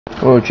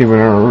Well,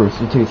 achievement or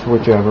Rooster Teeth,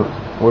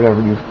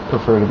 whatever you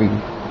prefer to be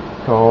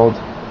called.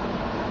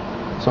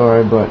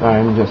 Sorry, but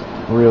I'm just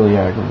really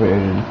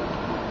aggravated.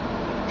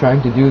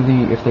 Trying to do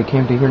the if they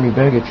came to hear me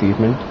beg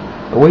achievement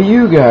the way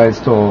you guys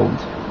told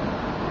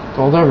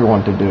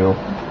everyone to do.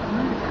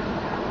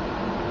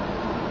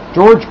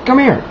 George, come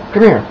here.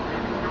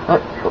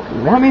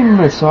 Want me to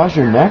massage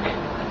your neck?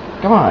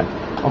 Come on.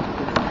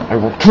 I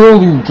will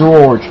kill you,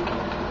 George.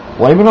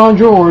 Blame it on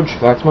George.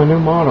 That's my new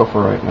motto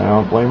for right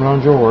now. Blame it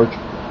on George.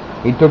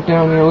 He took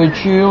down the elite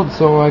shield,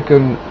 so I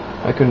couldn't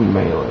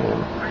melee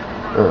him.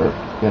 Or,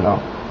 you know,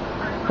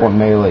 one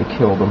melee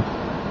killed him.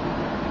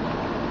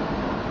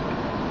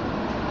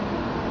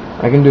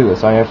 I can do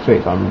this. I have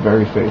faith. I'm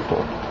very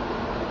faithful.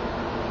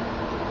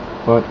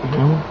 But, you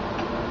know,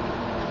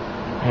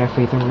 I have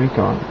faith in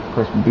Recon.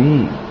 Press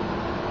B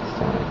this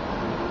time.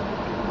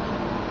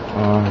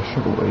 I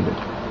should have waited.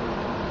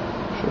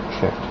 Should have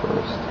checked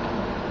first.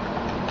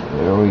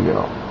 There we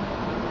go.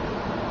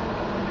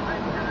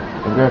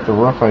 I've got the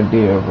rough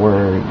idea of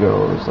where it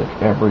goes,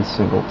 like, every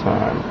single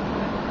time.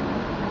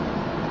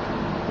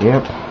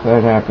 Yep,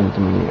 that happened to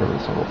me every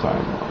single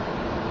time.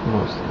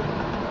 Mostly.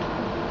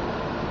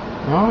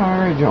 Oh, I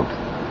already jumped.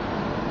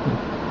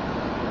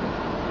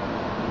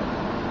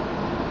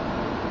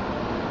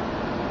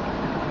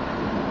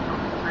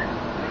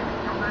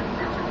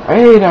 I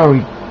hate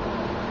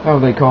how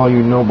they call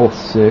you Noble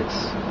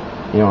 6.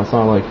 You know, it's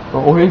not like,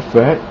 oh, hey,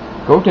 Fat,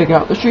 go take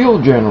out the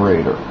shield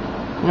generator.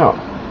 No,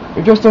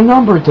 you're just a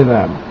number to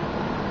them.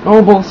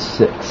 Noble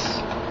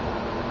 6.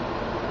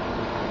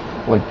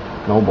 Like,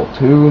 Noble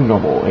 2,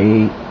 Noble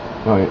 8.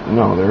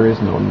 No, there is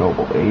no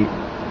Noble 8.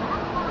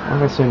 Why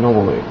did I say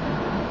Noble 8?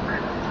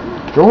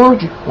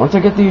 George, once I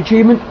get the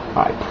achievement,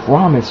 I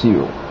promise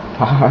you,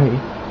 I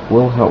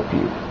will help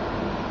you.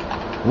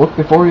 Look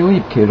before you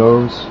leap,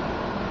 kiddos.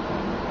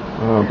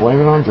 Blame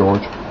it on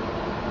George.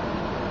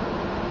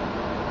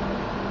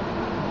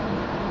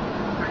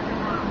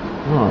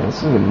 Oh, this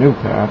is a new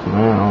path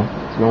now.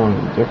 It's going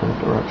in a different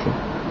direction.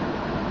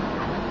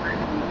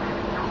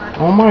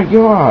 Oh my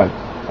god!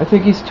 I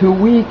think he's too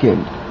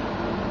weakened.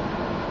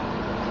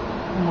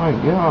 Oh my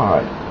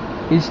god.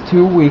 He's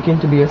too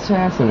weakened to be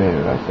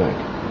assassinated, I think.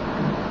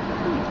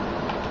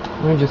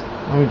 Let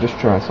me just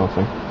try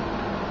something.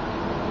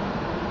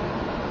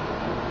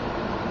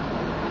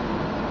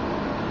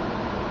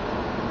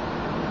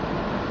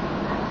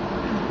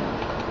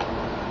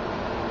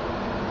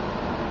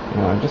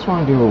 Yeah, I just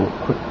want to do a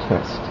quick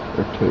test,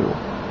 or 2,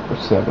 or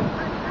 7.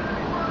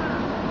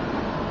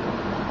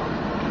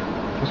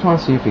 Just want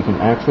to see if he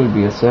can actually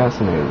be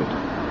assassinated.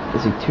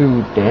 Is he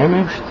too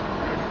damaged?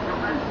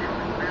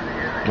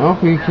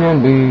 Nope, he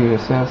can be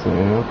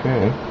assassinated,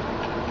 okay.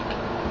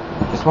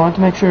 Just wanted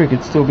to make sure he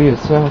could still be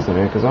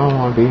assassinated, because I don't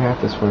want to be at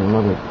this for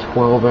another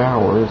 12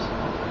 hours,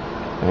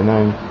 and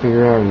then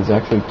figure out he's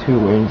actually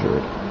too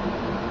injured.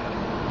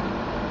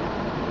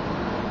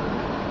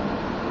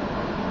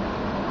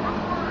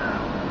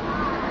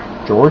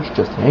 George,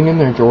 just hang in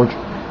there, George.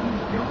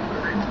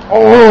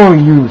 Oh,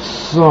 you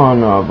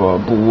son of a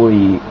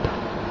bleep.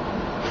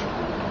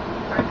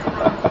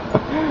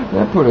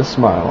 That put a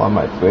smile on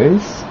my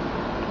face.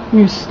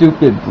 You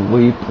stupid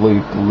bleep,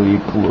 bleep,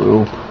 bleep,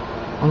 bloop.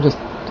 I'll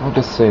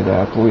just say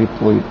that. Bleep,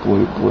 bleep,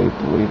 bleep, bleep,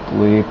 bleep,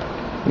 bleep.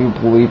 You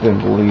bleep and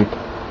bleep.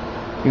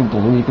 You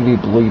bleepity,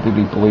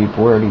 bleepity, bleep.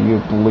 Where do you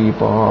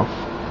bleep off?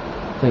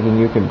 Thinking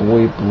you can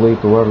bleep, bleep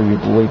whoever you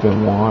bleep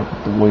and want.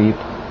 Bleep.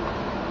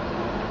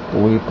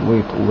 Bleep,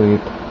 bleep,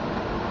 bleep.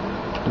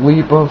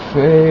 Bleep of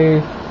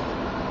faith.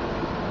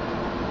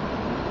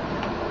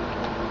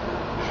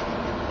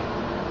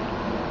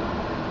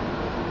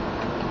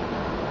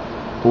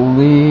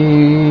 Bleep.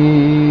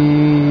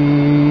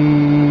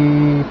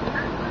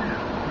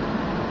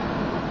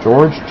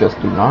 George, just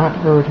do not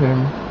hurt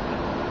him.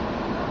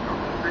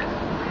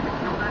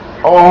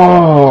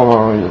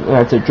 Oh,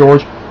 that's it,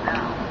 George.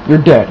 You're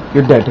dead.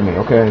 You're dead to me,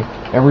 okay?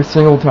 Every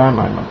single time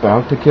I'm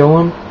about to kill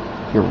him,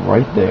 you're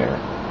right there.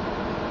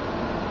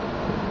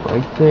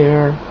 Right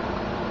there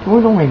to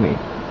annoy me.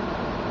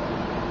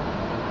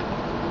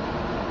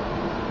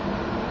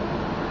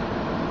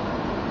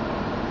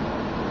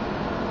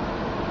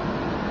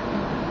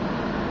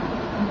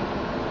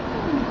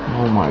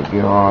 Oh my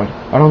god.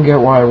 I don't get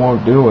why I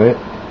won't do it.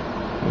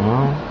 You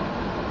know?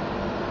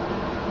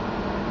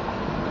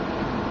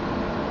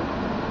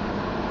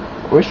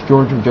 I wish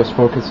George would just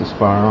focus his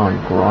fire on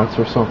grunts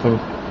or something.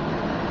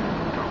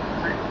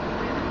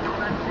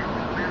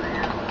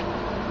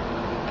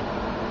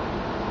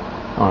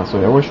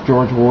 Honestly, I wish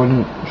George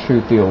wouldn't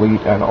shoot the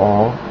elite at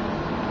all,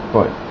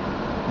 but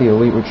the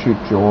elite would shoot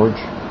George,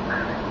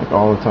 like,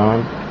 all the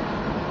time,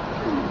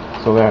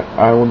 so that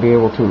I would be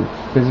able to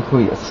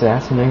physically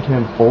assassinate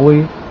him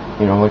fully,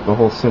 you know, like the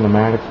whole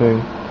cinematic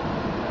thing,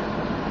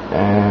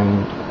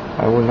 and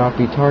I would not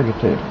be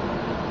targeted.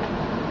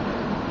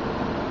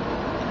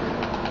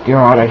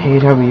 God, I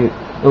hate how the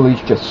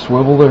elites just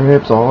swivel their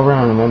hips all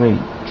around and then they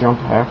jump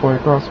halfway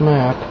across the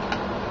map,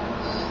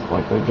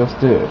 like they just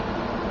did.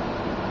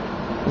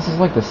 This is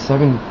like the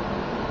 20th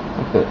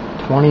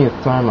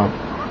time I've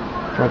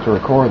tried to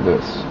record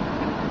this,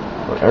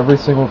 but every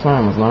single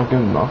time was not good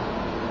enough.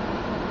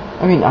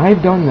 I mean,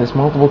 I've done this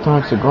multiple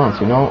times to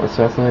grunts, you know,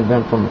 assassinated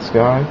them from the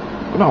sky.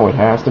 But no, it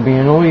has to be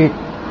an elite,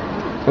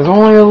 because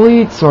only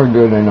elites are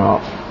good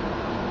enough.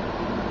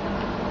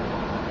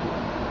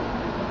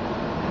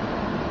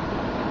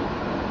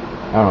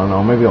 I don't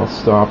know, maybe I'll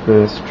stop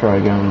this, try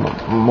again in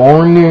the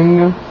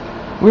morning,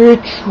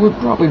 which would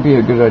probably be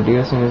a good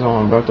idea, seeing as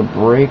I'm about to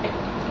break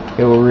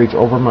Halo Reach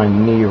over my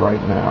knee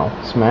right now.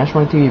 Smash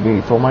my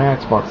TV, throw my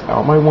Xbox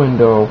out my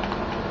window.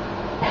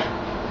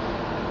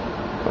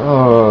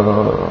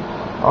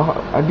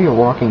 I'd be a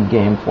walking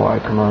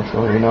GameFly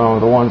commercial, you know,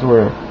 the ones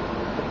where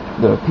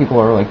the people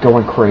are like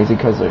going crazy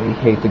because they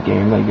hate the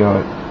game they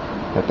got,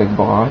 that they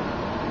bought,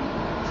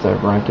 instead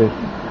of rented.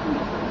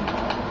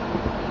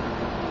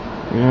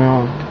 You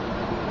know,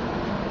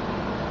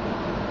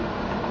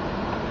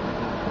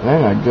 and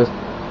then I'd just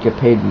get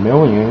paid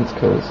millions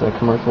because that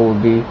commercial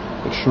would be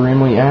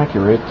extremely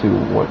accurate to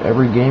what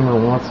every gamer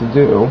wants to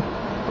do,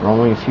 but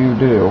only a few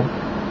do.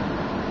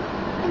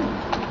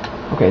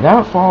 Okay,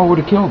 that fall would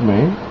have killed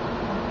me,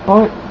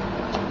 but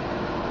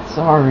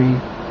sorry,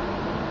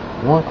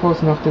 weren't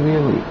close enough to the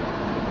elite.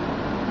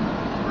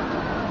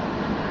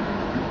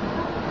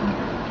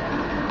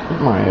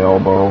 Hit my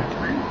elbow.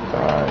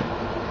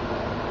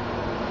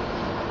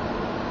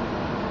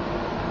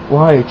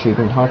 Why,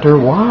 Achievement Hunter?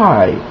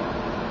 Why?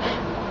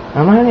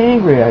 I'm not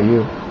angry at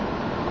you.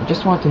 I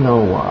just want to know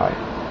why.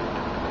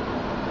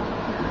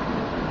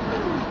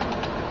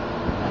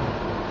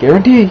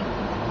 Guarantee.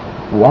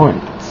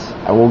 Once.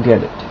 I will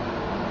get it.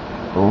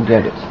 I will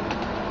get it.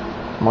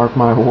 Mark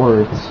my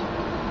words.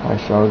 I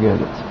shall get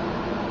it.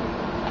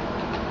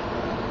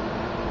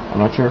 I'm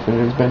not sure if it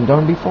has been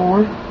done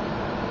before,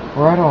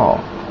 or at all.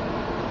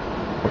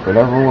 If it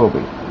ever will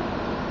be.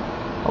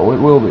 Oh, it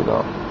will be,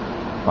 though.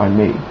 By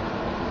me.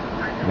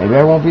 Maybe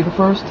I won't be the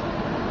first,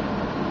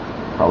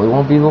 probably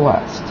won't be the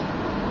last,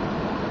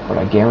 but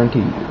I guarantee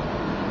you,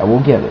 I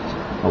will get it.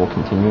 I will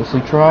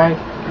continuously try,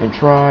 and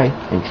try,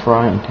 and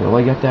try until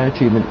I get that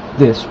achievement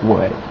this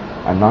way.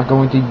 I'm not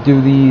going to do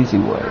the easy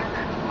way,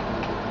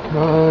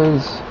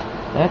 because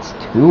that's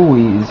too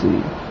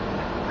easy.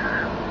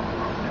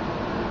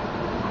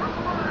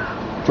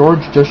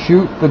 George, just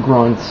shoot the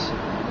grunts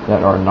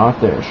that are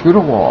not there. Shoot a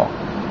wall.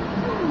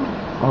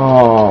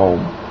 Oh,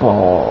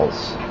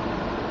 balls.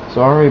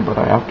 Sorry, but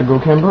I have to go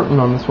Ken Burton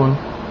on this one.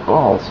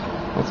 Balls.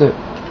 That's it.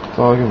 That's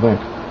all I can think.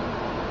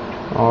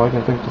 All I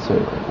can think to say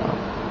right now.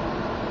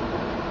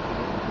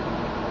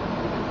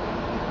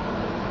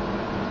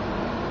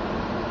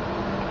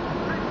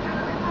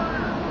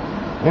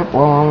 Yep,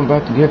 well, I'm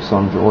about to give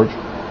some, George.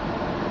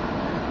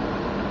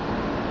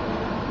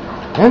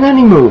 And then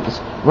he moves,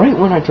 right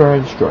when I try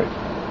to strike.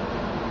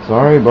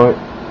 Sorry, but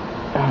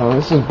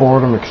this is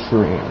boredom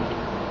extreme.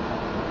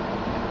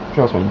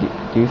 Trust me,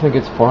 do you think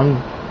it's fun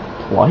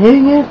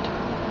playing it?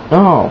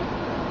 No.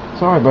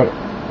 Sorry, but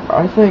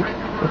I think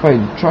if I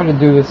try to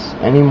do this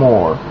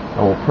anymore,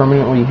 I will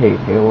permanently hate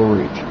Halo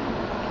Reach.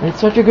 And it's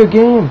such a good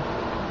game.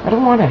 I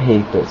don't want to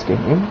hate this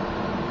game.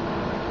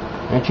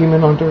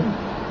 Achievement Hunter,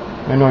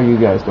 I know you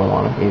guys don't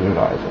want to hate it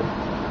either.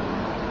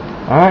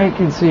 I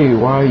can see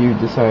why you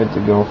decided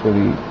to go for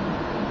the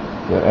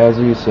as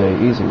you say,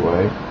 easy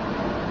way.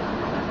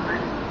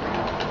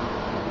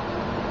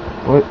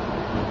 But,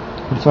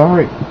 I'm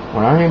sorry,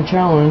 when I am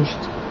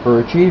challenged for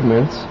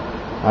achievements,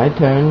 I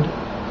tend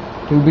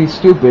to be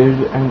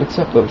stupid and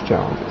accept those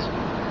challenges,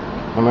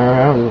 no matter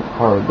how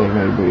hard they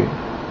may be.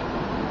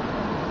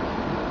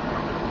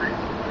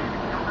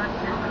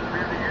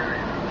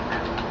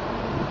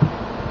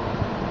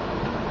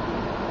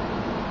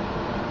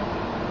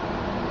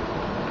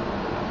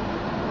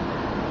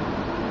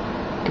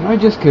 Can I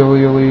just kill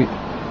the elite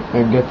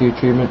and get the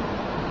achievement?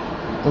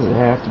 Does it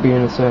have to be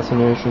an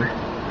assassination?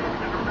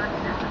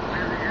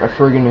 I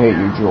friggin' hate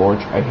you, George.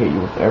 I hate you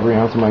with every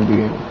ounce of my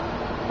being.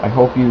 I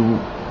hope you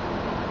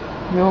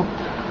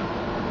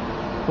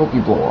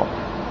blow up.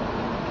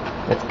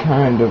 That's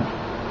kind of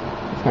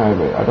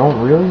it. I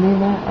don't really mean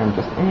that. I'm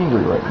just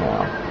angry right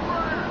now.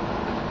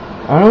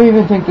 I don't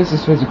even think this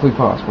is physically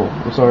possible.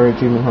 I'm sorry,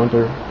 Achievement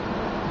Hunter.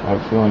 I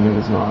have a feeling it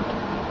is not.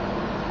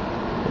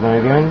 But then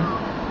again,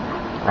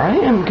 I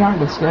am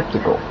kind of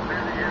skeptical.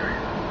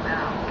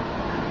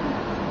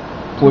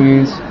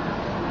 Please.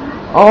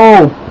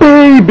 Oh,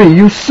 baby,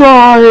 you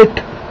saw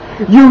it!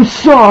 You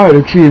saw it,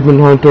 Achievement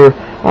Hunter!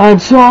 I'm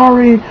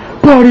sorry,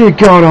 but it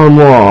got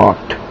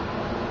unlocked.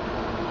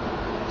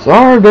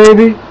 Sorry,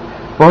 baby,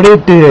 but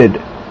it did.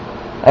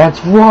 That's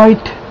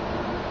right.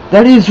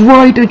 That is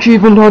right,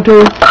 Achievement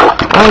Hunter.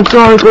 I'm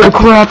sorry for the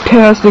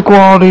craptastic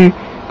quality,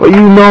 but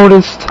you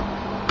noticed.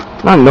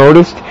 Not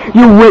noticed,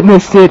 you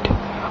witnessed it.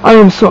 I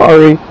am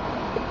sorry.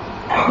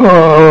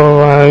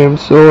 Oh, I am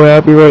so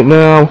happy right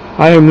now.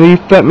 I am Leaf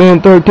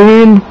Fatman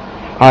 13.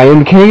 I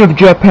am king of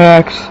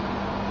jetpacks.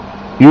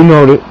 You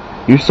know it.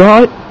 You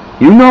saw it.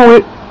 You know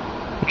it.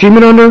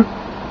 Achievement Hunter.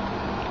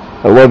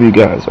 I love you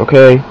guys,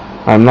 okay?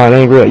 I'm not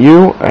angry at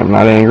you. I'm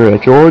not angry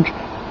at George.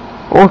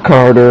 Or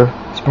Carter,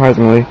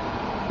 surprisingly.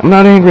 I'm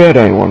not angry at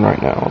anyone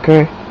right now,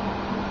 okay?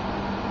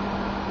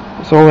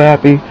 I'm so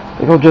happy. I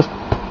think I'll just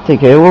take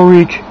Halo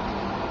Reach,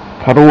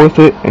 cuddle with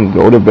it, and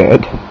go to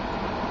bed.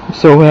 I'm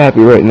so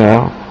happy right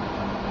now.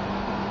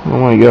 Oh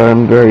my god,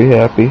 I'm very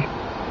happy.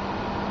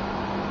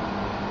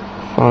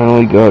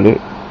 Finally got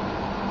it.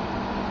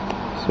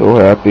 So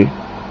happy.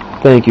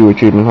 Thank you,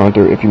 Achievement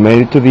Hunter. If you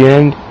made it to the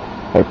end,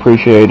 I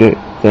appreciate it.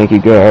 Thank you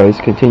guys.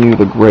 Continue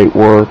the great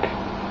work.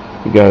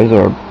 You guys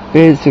are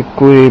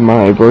basically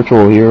my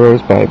virtual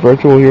heroes. By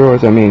virtual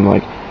heroes, I mean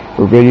like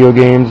for video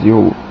games,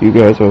 you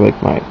guys are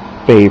like my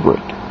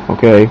favorite.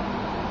 Okay?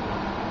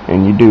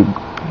 And you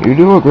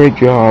do a great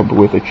job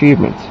with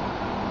achievements.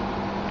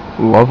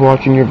 Love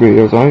watching your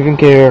videos. I don't even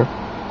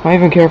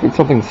care if it's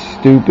something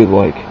stupid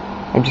like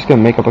I'm just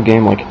gonna make up a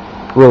game like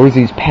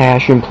Rosie's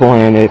Passion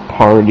Planet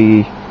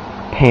Party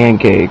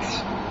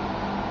Pancakes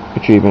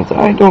achievements.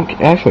 I don't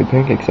actually,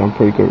 pancakes sound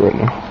pretty good right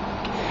now.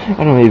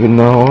 I don't even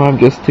know. I'm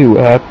just too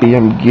happy.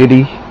 I'm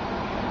giddy.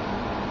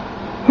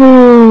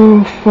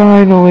 Oh,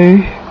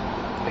 finally.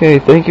 Okay,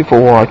 thank you for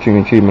watching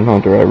Achievement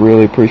Hunter. I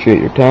really appreciate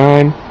your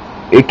time.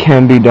 It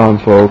can be done,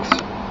 folks.